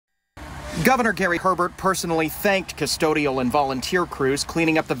Governor Gary Herbert personally thanked custodial and volunteer crews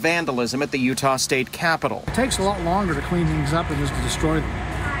cleaning up the vandalism at the Utah State Capitol. It takes a lot longer to clean things up than it is to destroy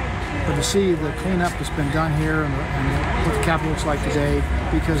them. But to see the cleanup that's been done here and what the Capitol looks like today,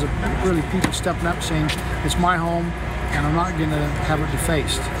 because of really people stepping up saying, it's my home and I'm not going to have it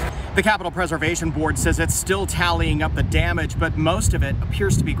defaced. The Capitol Preservation Board says it's still tallying up the damage, but most of it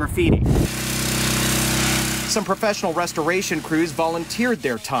appears to be graffiti. Some professional restoration crews volunteered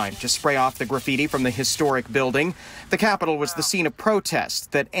their time to spray off the graffiti from the historic building. The Capitol was the scene of protests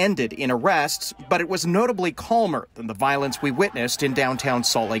that ended in arrests, but it was notably calmer than the violence we witnessed in downtown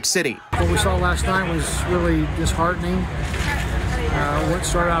Salt Lake City. What we saw last night was really disheartening. What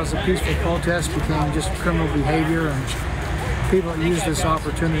started out as a peaceful protest became just criminal behavior, and people that used this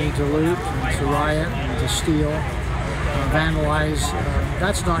opportunity to loot, and to riot, and to steal, vandalize.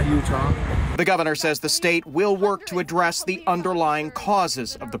 That's not Utah. The governor says the state will work to address the underlying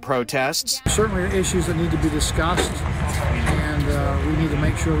causes of the protests. Certainly are issues that need to be discussed, and we need to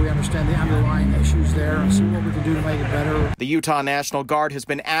make sure we understand the underlying issues there and see what we can do to make it better. The Utah National Guard has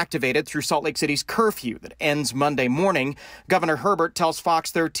been activated through Salt Lake City's curfew that ends Monday morning. Governor Herbert tells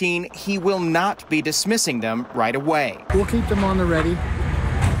Fox 13 he will not be dismissing them right away. We'll keep them on the ready.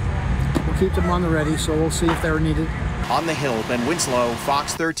 So we'll see if they're needed. On the Hill, Ben Winslow,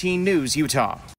 Fox 13 News, Utah.